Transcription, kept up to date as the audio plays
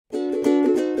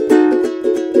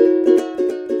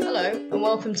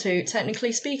welcome to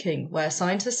Technically Speaking, where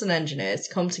scientists and engineers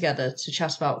come together to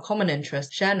chat about common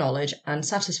interests, share knowledge, and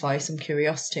satisfy some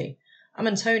curiosity. I'm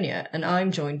Antonia, and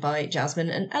I'm joined by Jasmin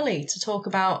and Ellie to talk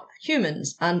about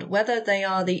humans and whether they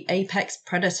are the apex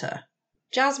predator.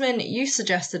 Jasmin, you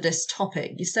suggested this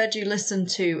topic. You said you listened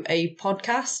to a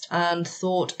podcast and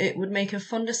thought it would make a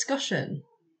fun discussion.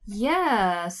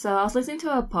 Yeah, so I was listening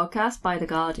to a podcast by The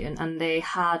Guardian, and they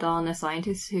had on a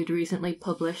scientist who'd recently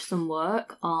published some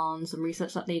work on some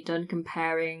research that they'd done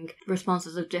comparing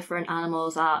responses of different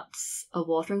animals at a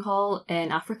watering hole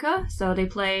in Africa. So they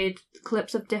played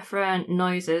clips of different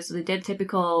noises. So they did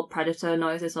typical predator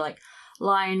noises, so like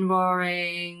lion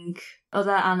roaring,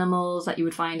 other animals that you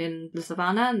would find in the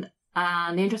savannah.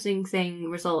 And the interesting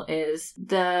result is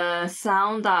the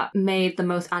sound that made the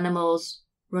most animals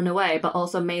run away, but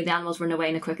also made the animals run away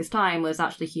in the quickest time was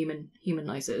actually human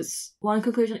noises. One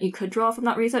conclusion that you could draw from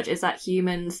that research is that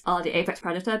humans are the apex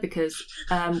predator because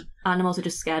animals are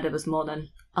just scared of us more than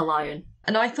a lion.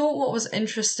 And I thought what was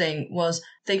interesting was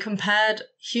they compared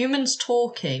humans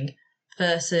talking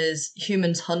versus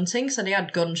humans hunting. So they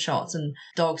had gunshots and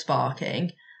dogs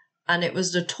barking, and it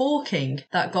was the talking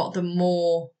that got them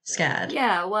more scared.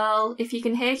 Yeah, well, if you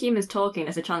can hear humans talking,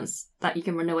 there's a chance that you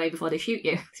can run away before they shoot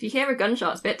you. If you hear a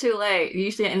gunshot, it's a bit too late.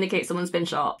 Usually it indicates someone's been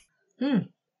shot.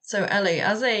 So Ellie,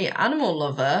 as a animal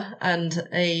lover and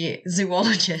a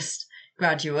zoologist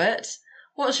graduate,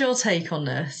 what's your take on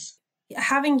this?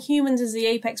 Having humans as the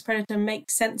apex predator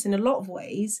makes sense in a lot of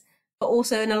ways, but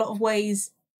also in a lot of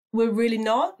ways we're really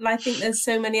not. I think there's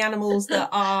so many animals that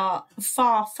are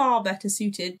far, far better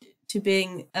suited to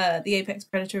being the apex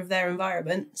predator of their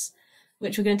environments,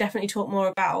 which we're going to definitely talk more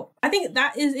about. I think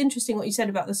that is interesting what you said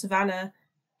about the savannah,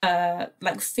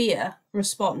 fear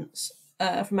response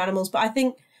from animals. But I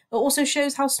think it also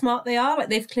shows how smart they are. Like,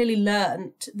 they've clearly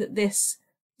learned that this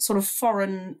sort of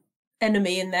foreign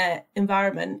enemy in their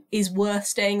environment is worth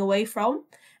staying away from.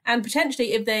 And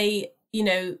potentially if they,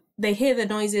 they hear the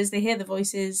noises, they hear the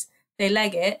voices, they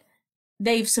leg it,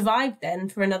 they've survived then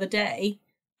for another day.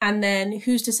 And then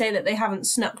who's to say that they haven't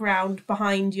snuck round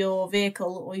behind your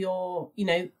vehicle or your,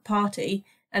 party,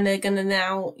 and they're going to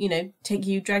now,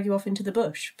 drag you off into the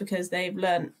bush because they've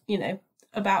learnt,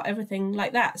 about everything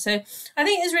like that. So I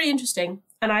think it's really interesting.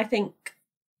 And I think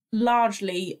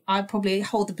largely I probably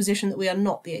hold the position that we are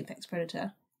not the apex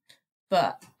predator,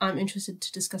 but I'm interested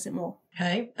to discuss it more.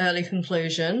 Okay, early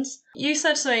conclusions. You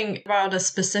said something rather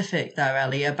specific there,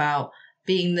 Ellie, about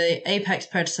being the apex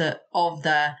predator of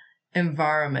their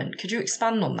environment. Could you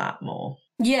expand on that more?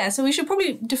 Yeah, so we should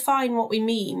probably define what we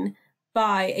mean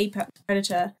by apex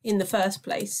predator in the first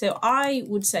place. So I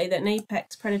would say that an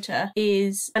apex predator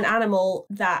is an animal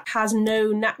that has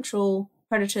no natural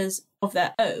predators of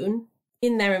their own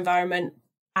in their environment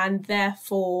and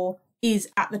therefore is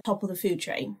at the top of the food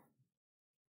chain.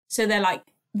 So they're like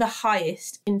the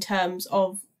highest in terms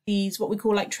of these, what we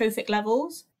call like trophic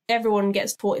levels. Everyone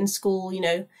gets taught in school,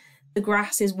 the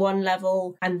grass is one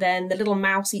level, and then the little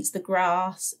mouse eats the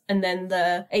grass, and then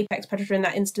the apex predator in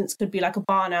that instance could be like a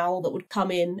barn owl that would come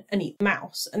in and eat the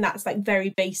mouse. And that's like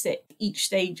very basic, each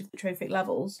stage of the trophic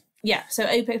levels. Yeah, so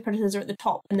apex predators are at the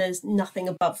top and there's nothing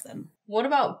above them. What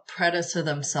about predator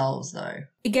themselves, though?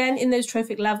 Again, in those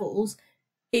trophic levels,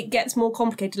 it gets more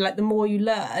complicated. Like, the more you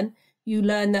learn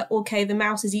that, okay, the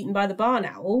mouse is eaten by the barn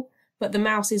owl, but the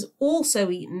mouse is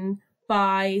also eaten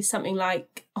by something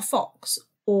like a fox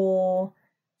or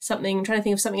something. I'm trying to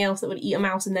think of something else that would eat a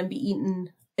mouse and then be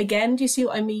eaten again. Do you see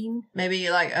what I mean?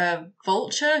 Maybe like a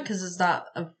vulture, because is that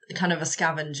a kind of a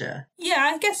scavenger?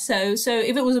 Yeah, I guess so. So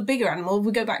if it was a bigger animal, if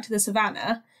we go back to the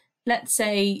savannah, let's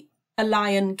say a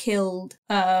lion killed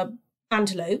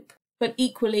antelope, but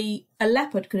equally a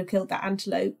leopard could have killed that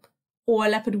antelope, or a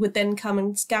leopard would then come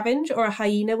and scavenge, or a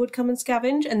hyena would come and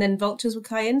scavenge, and then vultures would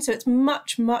come in. So it's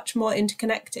much, much more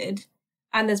interconnected,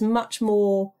 and there's much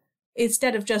more.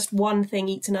 Instead of just one thing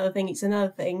eats another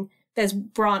thing, there's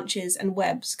branches and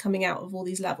webs coming out of all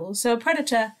these levels. So a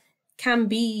predator can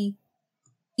be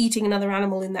eating another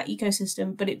animal in that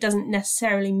ecosystem, but it doesn't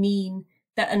necessarily mean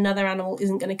that another animal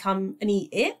isn't going to come and eat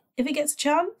it if it gets a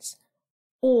chance,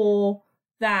 or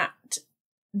that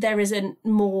there isn't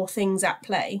more things at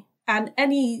play. And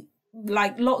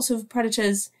lots of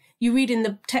predators, you read in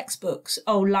the textbooks,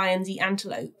 lions eat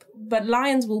antelope, but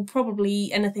lions will probably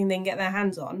eat anything they can get their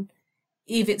hands on,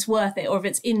 if it's worth it or if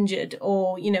it's injured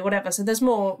or, whatever. So there's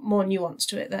more nuance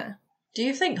to it there. Do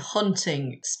you think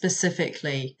hunting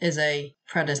specifically is a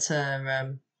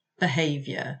predator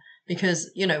behaviour?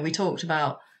 Because, we talked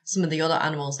about some of the other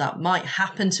animals that might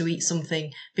happen to eat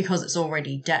something because it's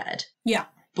already dead. Yeah.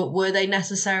 But were they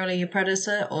necessarily a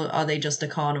predator, or are they just a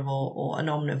carnivore or an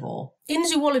omnivore? In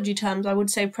zoology terms, I would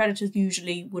say predators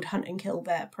usually would hunt and kill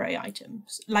their prey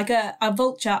items. Like a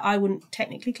vulture, I wouldn't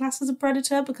technically class as a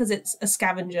predator because it's a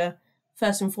scavenger.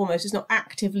 First and foremost, it's not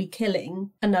actively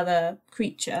killing another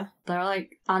creature. There are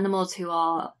like animals who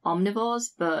are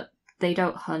omnivores, but they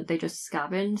don't hunt, they just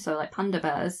scavenge. So like panda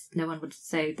bears, no one would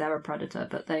say they're a predator,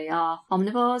 but they are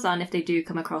omnivores, and if they do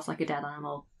come across like a dead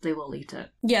animal, they will eat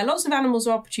it. Yeah, lots of animals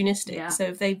are opportunistic, Yeah. so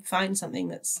if they find something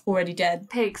that's already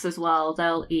dead. Pigs as well,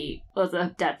 they'll eat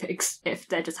other dead pigs if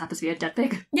there just happens to be a dead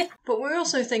pig. Yeah. But we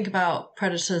also think about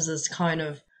predators as kind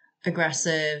of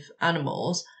aggressive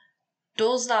animals.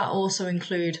 Does that also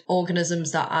include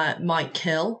organisms that might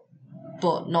kill,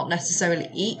 but not necessarily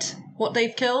eat what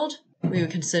they've killed? We were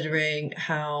considering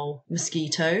how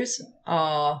mosquitoes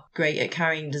are great at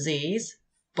carrying disease,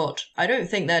 but I don't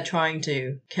think they're trying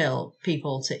to kill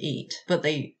people to eat, but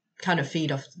they kind of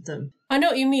feed off them. I know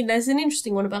what you mean. There's an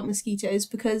interesting one about mosquitoes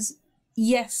because,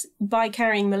 yes, by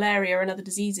carrying malaria and other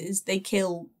diseases, they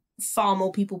kill far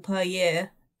more people per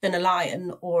year than a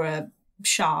lion or a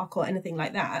shark or anything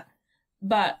like that.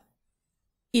 But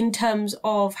in terms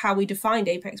of how we defined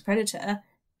apex predator,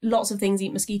 lots of things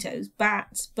eat mosquitoes.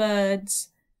 Bats, birds,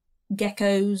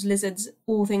 geckos, lizards,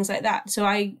 all things like that. So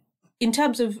in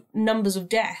terms of numbers of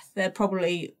death, they're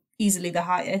probably easily the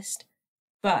highest.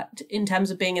 But in terms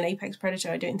of being an apex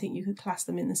predator, I don't think you could class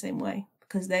them in the same way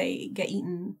because they get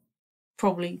eaten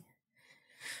probably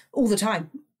all the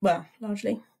time. Well,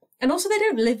 largely. And also they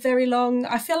don't live very long.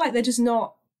 I feel like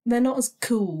they're not as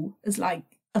cool as like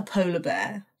a polar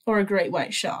bear or a great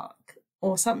white shark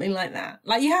or something like that.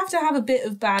 Like, you have to have a bit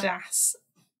of badass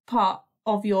part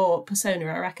of your persona,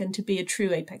 I reckon, to be a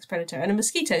true apex predator. And a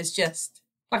mosquito's just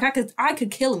like, I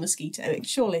could kill a mosquito.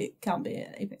 Surely it can't be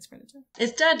an apex predator.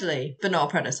 It's deadly, but not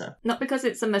a predator. Not because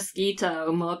it's a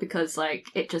mosquito, more because like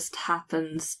it just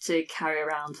happens to carry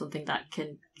around something that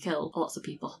can kill lots of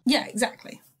people. Yeah,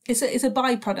 exactly. It's a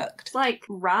byproduct. It's like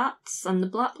rats and the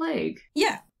Black Plague.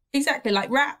 Yeah, exactly. Like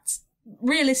rats.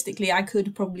 Realistically, I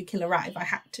could probably kill a rat if I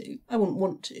had to. I wouldn't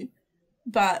want to.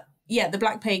 But yeah, the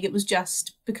Black Plague, it was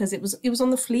just because it was on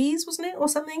the fleas, wasn't it? Or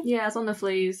something? Yeah, it's on the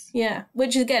fleas. Yeah,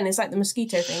 which again is like the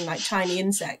mosquito thing, like tiny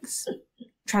insects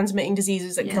transmitting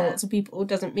diseases that kill lots of people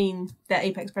doesn't mean they're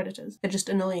apex predators. They're just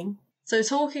annoying. So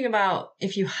talking about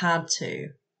if you had to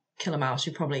kill a mouse,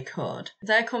 you probably could.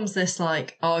 There comes this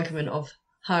like argument of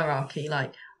hierarchy.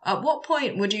 Like, at what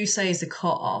point would you say is the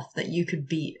cut-off that you could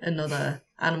beat another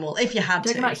animal if you had to?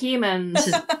 Talking about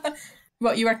humans.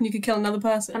 What, you reckon you could kill another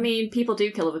person? I mean, people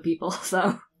do kill other people,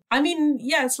 so... I mean,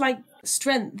 yeah, it's like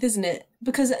strength, isn't it?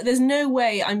 Because there's no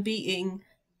way I'm beating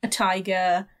a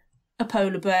tiger, a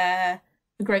polar bear,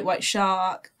 a great white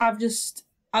shark.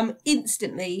 I'm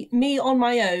instantly, me on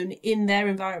my own, in their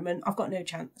environment, I've got no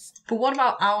chance. But what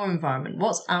about our environment?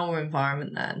 What's our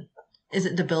environment then? Is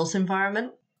it the built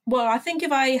environment? Well, I think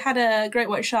if I had a great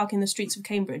white shark in the streets of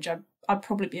Cambridge, I'd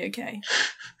probably be okay.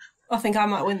 I think I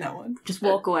might win that one. Just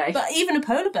walk away. But even a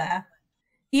polar bear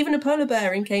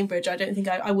in Cambridge, I don't think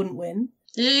I wouldn't win.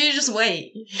 You just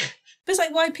wait. But it's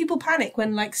like why people panic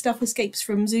when like stuff escapes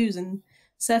from zoos and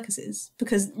circuses,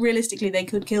 because realistically they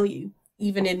could kill you,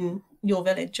 even in your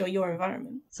village or your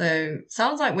environment. So,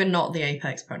 sounds like we're not the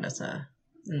apex predator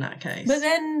in that case. But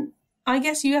then I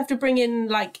guess you have to bring in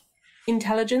like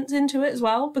intelligence into it as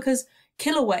well, because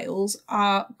killer whales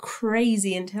are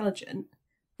crazy intelligent.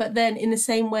 But then in the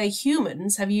same way,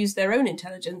 humans have used their own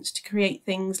intelligence to create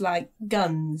things like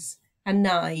guns and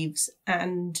knives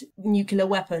and nuclear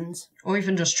weapons. Or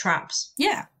even just traps.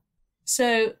 Yeah.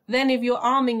 So then if you're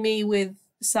arming me with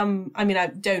I mean, I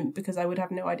don't because I would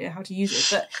have no idea how to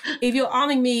use it. But if you're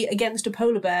arming me against a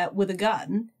polar bear with a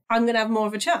gun, I'm going to have more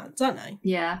of a chance, aren't I?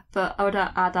 Yeah, but I would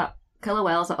add that killer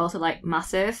whales are also like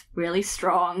massive, really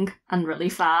strong, and really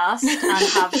fast, and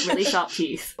have really sharp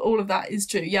teeth. All of that is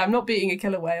true. Yeah, I'm not beating a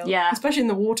killer whale. Yeah. Especially in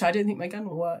the water, I don't think my gun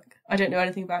will work. I don't know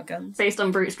anything about guns. Based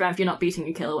on brute strength, you're not beating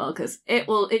a killer whale because it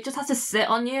just has to sit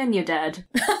on you and you're dead.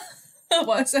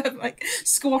 Well, so like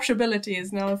squashability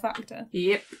is now a factor.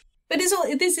 Yep. But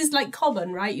this is like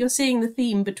common, right? You're seeing the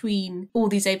theme between all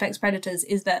these apex predators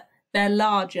is that they're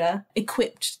larger,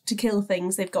 equipped to kill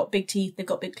things. They've got big teeth, they've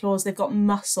got big claws, they've got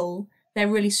muscle. They're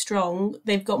really strong.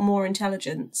 They've got more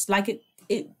intelligence. Like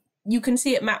you can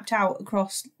see it mapped out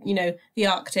across, the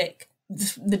Arctic,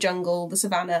 the jungle, the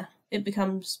savannah. It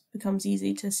becomes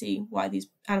easy to see why these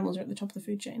animals are at the top of the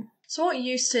food chain. So what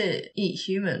used to eat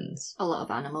humans? A lot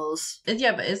of animals.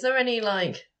 Yeah, but is there any,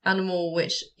 like, animal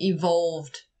which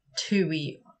evolved to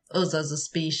eat us as a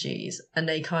species and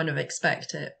they kind of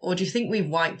expect it? Or do you think we've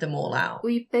wiped them all out?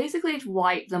 We basically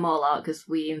wiped them all out because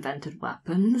we invented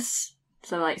weapons.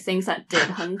 So, like, things that did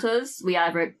hunt us, we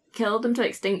either killed them to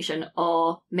extinction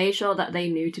or made sure that they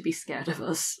knew to be scared of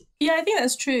us. Yeah, I think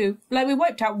that's true. Like, we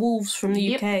wiped out wolves from the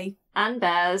Yep. UK. And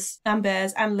bears. And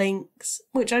bears and lynx,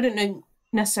 which I don't know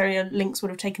necessarily a lynx would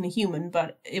have taken a human,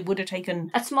 but it would have taken...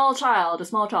 A small child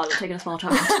would have taken a small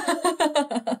child.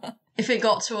 If it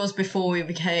got to us before we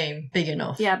became big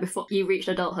enough. Yeah, before you reached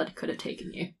adulthood, it could have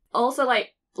taken you. Also,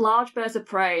 like, large birds of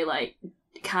prey, like,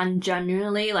 can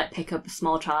genuinely, like, pick up a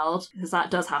small child, because that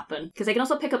does happen. Because they can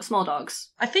also pick up small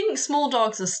dogs. I think small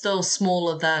dogs are still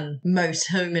smaller than most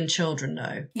human children,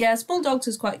 though. Yeah, small dogs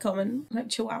is quite common, like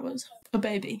chihuahuas, a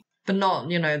baby. But not,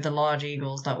 the large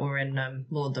eagles that were in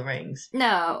Lord of the Rings.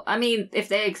 No, I mean, if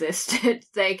they existed,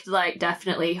 they could, like,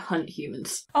 definitely hunt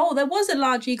humans. Oh, there was a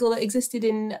large eagle that existed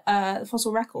in the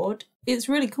fossil record. It's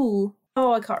really cool.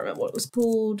 Oh, I can't remember what it was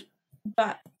called.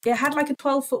 But it had like a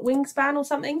 12-foot wingspan or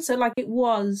something. So, like, it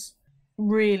was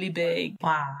really big.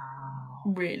 Wow.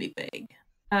 Really big.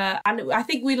 And I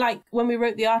think when we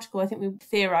wrote the article, I think we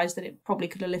theorised that it probably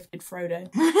could have lifted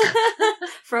Frodo.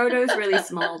 Frodo's really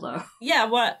small, though. Yeah,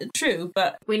 well, true,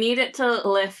 but... We need it to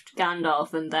lift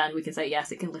Gandalf, and then we can say,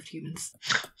 yes, it can lift humans.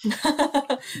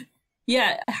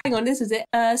 Yeah, hang on, this is it.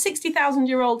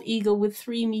 60,000-year-old eagle with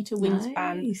 3-metre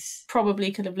wingspan Nice.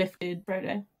 probably could have lifted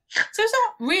Frodo. So it's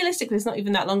not, realistically, it's not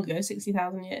even that long ago,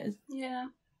 60,000 years. Yeah.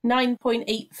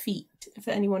 9.8 feet, for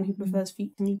anyone who prefers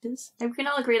feet to metres. And we can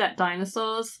all agree that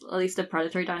dinosaurs, at least the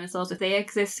predatory dinosaurs, if they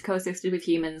coexisted with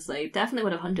humans, they definitely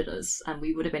would have hunted us, and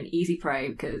we would have been easy prey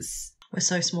because... We're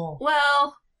so small.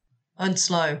 Well... And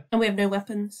slow. And we have no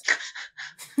weapons.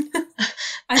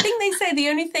 I think they say the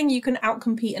only thing you can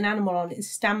outcompete an animal on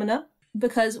is stamina,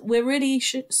 because we're really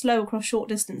slow across short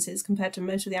distances compared to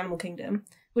most of the animal kingdom.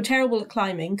 We're terrible at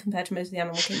climbing compared to most of the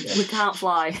animal kingdom. We can't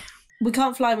fly. We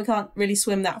can't fly, we can't really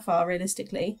swim that far,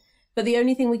 realistically. But the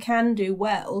only thing we can do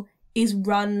well is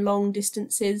run long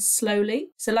distances slowly.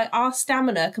 So, like, our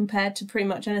stamina compared to pretty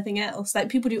much anything else, like,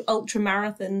 people do ultra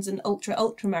marathons and ultra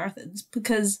marathons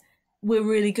because we're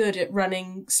really good at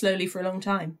running slowly for a long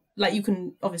time. Like, you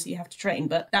can, obviously you have to train,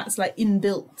 but that's, like,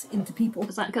 inbuilt into people.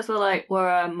 Is that because we're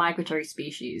a migratory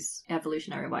species,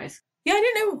 evolutionary-wise? Yeah, I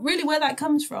don't know really where that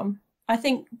comes from. I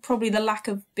think probably the lack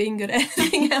of being good at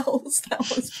anything else, that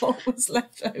was what was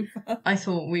left over. I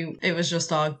thought it was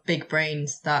just our big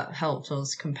brains that helped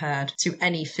us compared to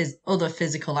any other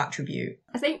physical attribute.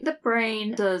 I think the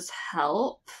brain does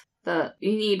help, but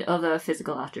you need other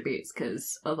physical attributes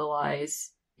because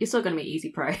otherwise you're still going to be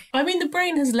easy prey. I mean, the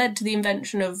brain has led to the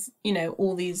invention of,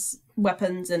 all these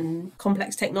weapons and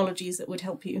complex technologies that would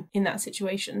help you in that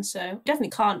situation. So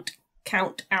definitely can't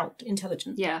count out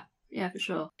intelligence. Yeah, for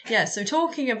sure. Yeah, so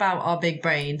talking about our big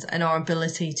brains and our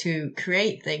ability to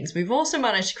create things, we've also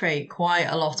managed to create quite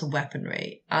a lot of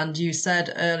weaponry. And you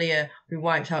said earlier we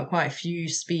wiped out quite a few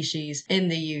species in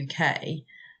the UK.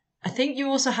 I think you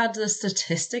also had the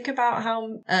statistic about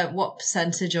what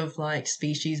percentage of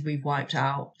species we've wiped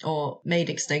out or made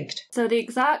extinct. So the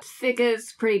exact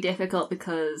figure's pretty difficult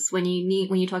because when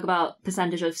you talk about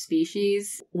percentage of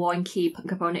species, one key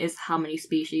component is how many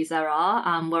species there are,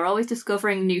 and we're always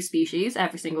discovering new species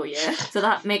every single year. So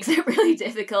that makes it really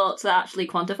difficult to actually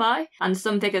quantify. And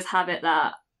some figures have it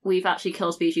that we've actually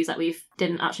killed species that we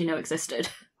didn't actually know existed.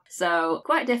 So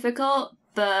quite difficult.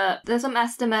 But there's some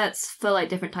estimates for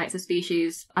different types of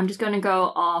species. I'm just going to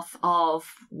go off of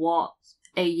what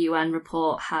a UN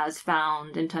report has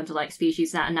found in terms of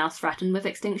species that are now threatened with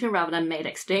extinction rather than made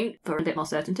extinct for a bit more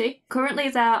certainty.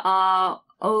 Currently there are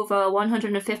over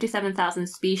 157,000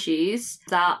 species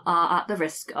that are at the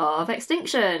risk of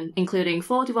extinction, including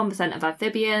 41% of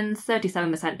amphibians,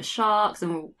 37% of sharks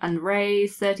and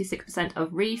rays, 36%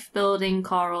 of reef-building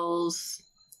corals.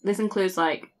 This includes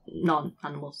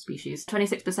non-animal species,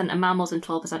 26% of mammals and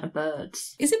 12% of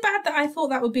birds. Is it bad that I thought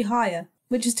that would be higher?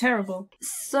 Which is terrible.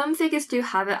 Some figures do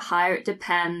have it higher. It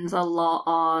depends a lot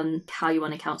on how you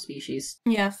want to count species.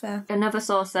 Yeah, fair. Another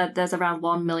source said there's around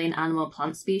 1 million animal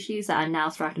plant species that are now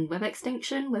threatened with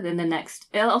extinction within the next...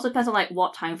 It also depends on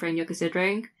what time frame you're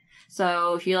considering.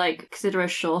 So if you consider a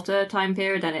shorter time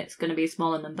period, then it's going to be a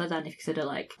smaller number than if you consider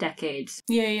decades.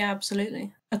 Yeah,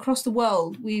 absolutely. Across the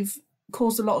world, we've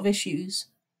caused a lot of issues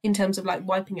in terms of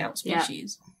wiping out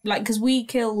species. Yeah. Because we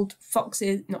killed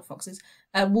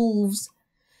wolves,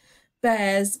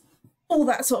 bears, all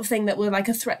that sort of thing that were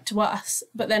a threat to us.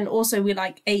 But then also we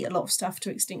ate a lot of stuff to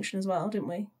extinction as well, didn't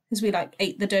we? Because we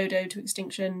ate the dodo to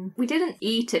extinction. We didn't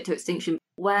eat it to extinction.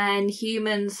 When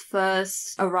humans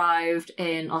first arrived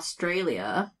in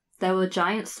Australia, There were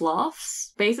giant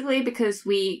sloths. Basically, because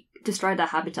we destroyed their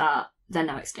habitat, they're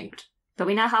now extinct. But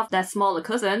we now have their smaller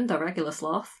cousin, the regular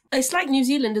sloth. It's like New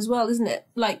Zealand as well, isn't it?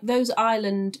 Like those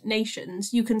island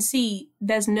nations, you can see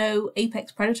there's no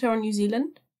apex predator on New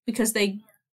Zealand because they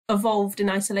evolved in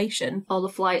isolation. All the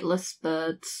flightless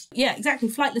birds. Yeah, exactly.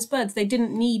 Flightless birds, they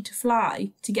didn't need to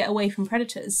fly to get away from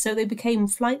predators, so they became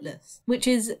flightless, which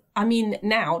is, I mean,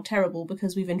 now terrible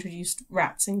because we've introduced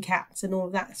rats and cats and all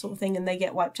of that sort of thing and they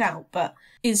get wiped out, but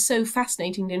is so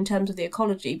fascinating in terms of the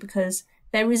ecology because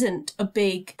there isn't a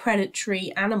big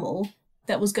predatory animal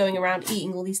that was going around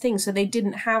eating all these things. So they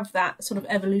didn't have that sort of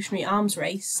evolutionary arms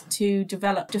race to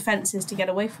develop defences to get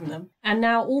away from them. And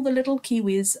now all the little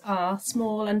kiwis are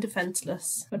small and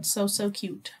defenceless, but so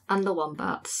cute. And the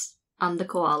wombats. And the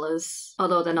koalas.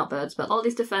 Although they're not birds, but all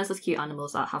these defenceless cute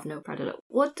animals that have no predator.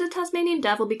 Would the Tasmanian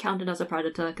devil be counted as a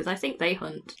predator? Because I think they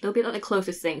hunt. They'll be like the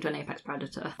closest thing to an apex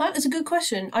predator. Well, that's a good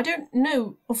question. I don't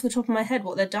know off the top of my head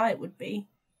what their diet would be.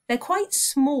 They're quite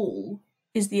small,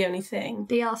 is the only thing.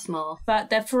 They are small. But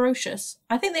they're ferocious.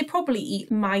 I think they probably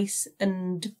eat mice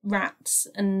and rats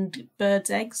and birds'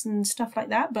 eggs and stuff like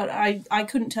that, but I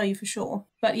couldn't tell you for sure.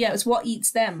 But yeah, it's what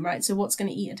eats them, right? So what's going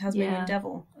to eat a Tasmanian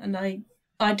devil? And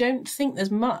I don't think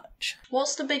there's much.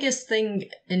 What's the biggest thing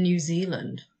in New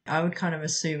Zealand? I would kind of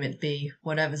assume it'd be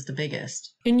whatever's the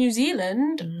biggest. In New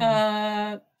Zealand,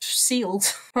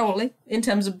 seals, probably, in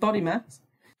terms of body mass.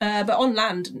 But on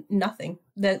land, nothing.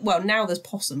 Now there's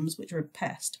possums, which are a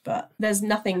pest, but there's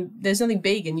nothing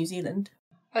big in New Zealand.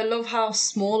 I love how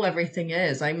small everything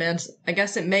is. I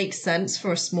guess it makes sense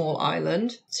for a small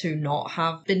island to not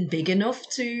have been big enough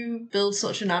to build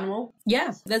such an animal.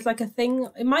 Yeah, there's like a thing,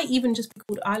 it might even just be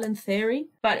called island theory,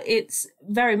 but it's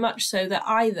very much so that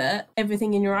either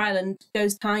everything in your island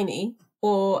goes tiny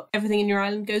or everything in your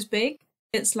island goes big.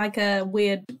 It's like a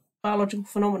weird biological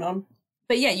phenomenon.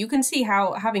 But yeah, you can see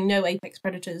how having no apex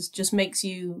predators just makes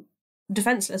you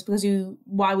defenseless because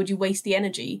why would you waste the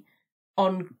energy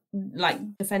on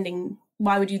like defending?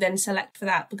 Why would you then select for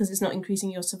that? Because it's not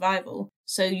increasing your survival.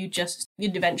 So you'd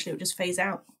eventually just phase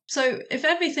out. So if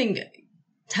everything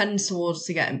tends towards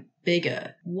to getting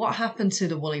bigger, what happened to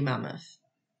the woolly mammoth?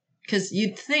 Because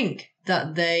you'd think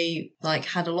that they like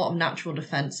had a lot of natural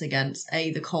defense against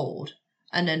the cold,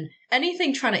 and then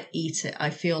anything trying to eat it, I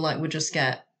feel like would just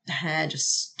get hair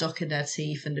just stuck in their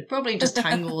teeth and they're probably just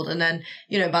tangled, and then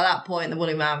by that point the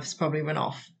woolly mammoths probably run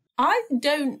off. I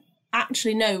don't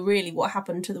actually know really what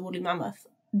happened to the woolly mammoth.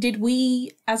 Did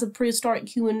we as a prehistoric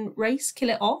human race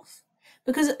kill it off?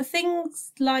 Because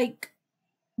things like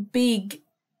big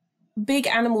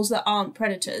animals that aren't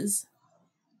predators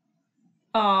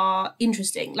are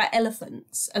interesting, like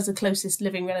elephants as the closest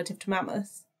living relative to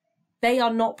mammoths. They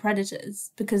are not predators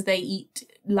because they eat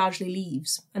largely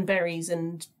leaves and berries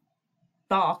and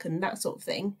bark and that sort of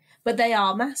thing, but they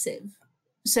are massive.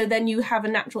 So then you have a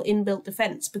natural inbuilt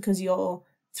defense because you're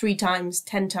 3 times,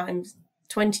 10 times,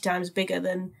 20 times bigger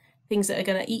than things that are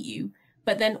going to eat you.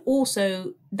 But then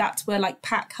also that's where like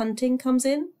pack hunting comes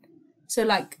in. So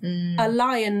like a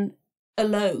lion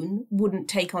alone wouldn't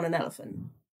take on an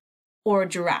elephant or a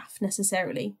giraffe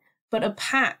necessarily, but a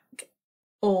pack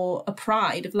or a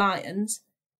pride of lions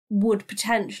would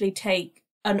potentially take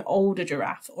an older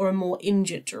giraffe or a more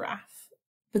injured giraffe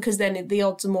because then the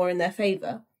odds are more in their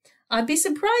favour. I'd be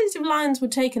surprised if lions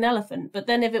would take an elephant, but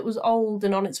then if it was old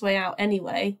and on its way out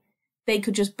anyway, they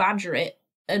could just badger it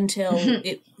until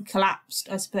it collapsed,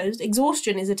 I suppose.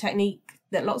 Exhaustion is a technique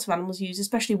that lots of animals use,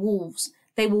 especially wolves.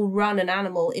 They will run an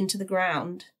animal into the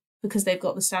ground because they've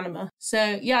got the stamina.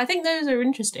 So yeah, I think those are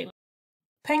interesting.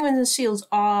 Penguins and seals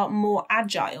are more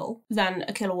agile than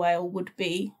a killer whale would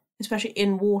be, especially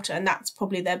in water, and that's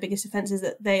probably their biggest defence, is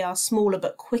that they are smaller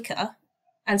but quicker.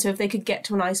 And so if they could get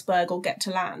to an iceberg or get to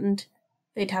land,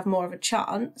 they'd have more of a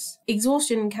chance.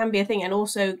 Exhaustion can be a thing, and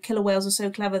also killer whales are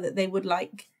so clever that they would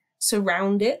like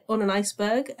surround it on an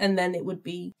iceberg and then it would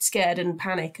be scared and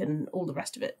panic and all the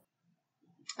rest of it.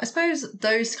 I suppose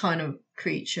those kind of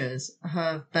creatures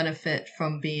have benefit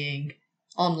from being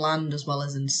on land as well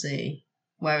as in sea,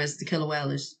 whereas the killer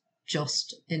whale is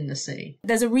just in the sea.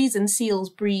 There's a reason seals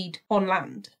breed on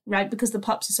land, right? Because the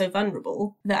pups are so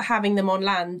vulnerable that having them on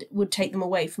land would take them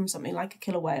away from something like a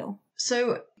killer whale.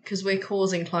 So, because we're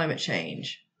causing climate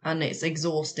change and it's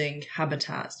exhausting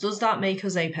habitats, does that make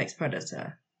us apex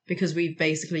predator? Because we've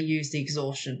basically used the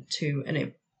exhaustion to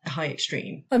a high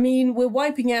extreme. I mean, we're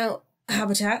wiping out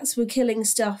habitats, we're killing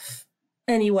stuff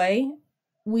anyway.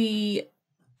 We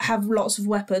have lots of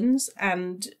weapons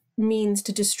and means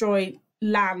to destroy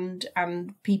land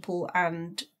and people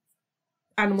and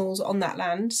animals on that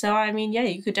land. So I mean, yeah,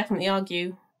 you could definitely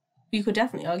argue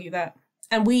that.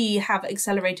 And we have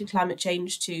accelerated climate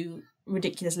change to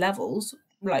ridiculous levels.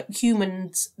 Like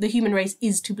the human race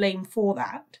is to blame for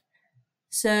that.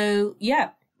 So,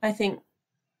 yeah, I think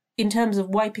in terms of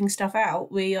wiping stuff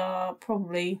out, we are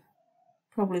probably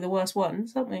the worst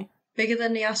ones, aren't we? Bigger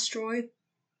than the asteroid,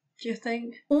 do you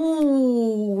think?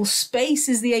 Ooh, space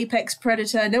is the apex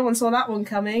predator. No one saw that one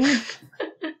coming.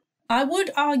 I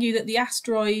would argue that the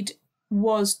asteroid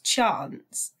was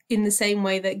chance, in the same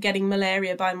way that getting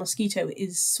malaria by a mosquito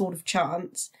is sort of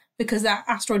chance, because that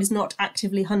asteroid is not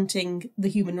actively hunting the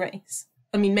human race.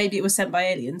 I mean, maybe it was sent by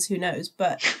aliens, who knows,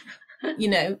 but, you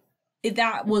know,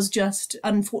 that was just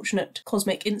unfortunate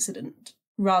cosmic incident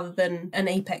rather than an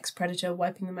apex predator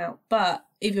wiping them out. But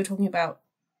if you're talking about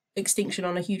extinction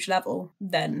on a huge level,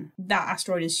 then that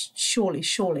asteroid is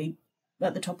surely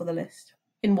at the top of the list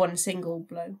in one single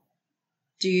blow.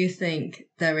 Do you think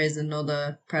there is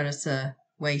another predator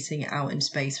waiting out in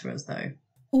space for us, though?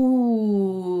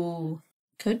 Ooh,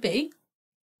 could be.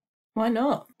 Why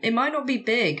not? It might not be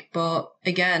big, but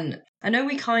again, I know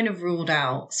we kind of ruled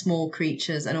out small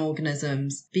creatures and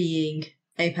organisms being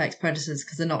apex predators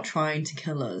because they're not trying to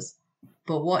kill us.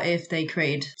 But what if they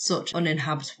create such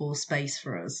uninhabitable space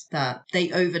for us that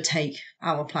they overtake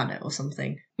our planet or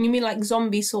something? You mean like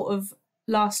zombie sort of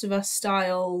Last of Us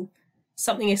style,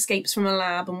 something escapes from a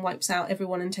lab and wipes out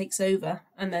everyone and takes over,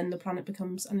 and then the planet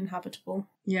becomes uninhabitable?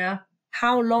 Yeah.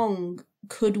 How long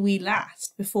could we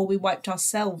last before we wiped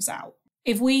ourselves out?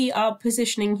 If we are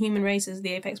positioning human race as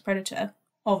the apex predator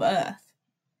of Earth,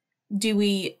 do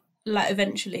we, like,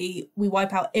 eventually we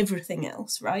wipe out everything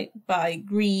else, right? By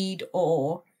greed,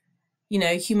 or, you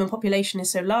know, human population is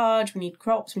so large, we need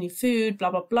crops, we need food, blah,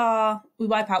 blah, blah. We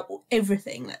wipe out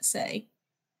everything, let's say.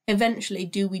 Eventually,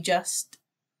 do we just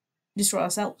destroy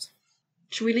ourselves?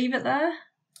 Should we leave it there?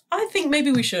 I think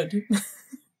maybe we should.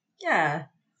 Yeah.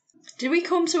 Did we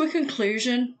come to a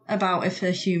conclusion about if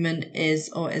a human is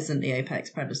or isn't the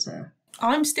apex predator?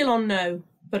 I'm still on no,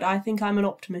 but I think I'm an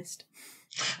optimist.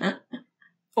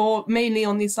 Or mainly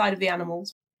on the side of the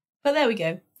animals. But there we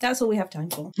go. That's all we have time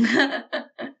for.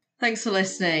 Thanks for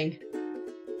listening.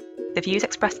 The views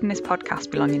expressed in this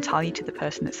podcast belong entirely to the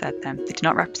person that said them. They do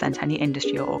not represent any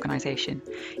industry or organisation.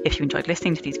 If you enjoyed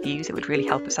listening to these views, it would really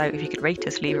help us out if you could rate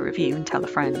us, leave a review and tell a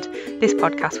friend. This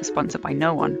podcast was sponsored by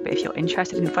no one, but if you're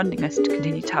interested in funding us to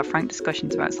continue to have frank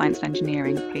discussions about science and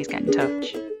engineering, please get in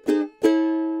touch.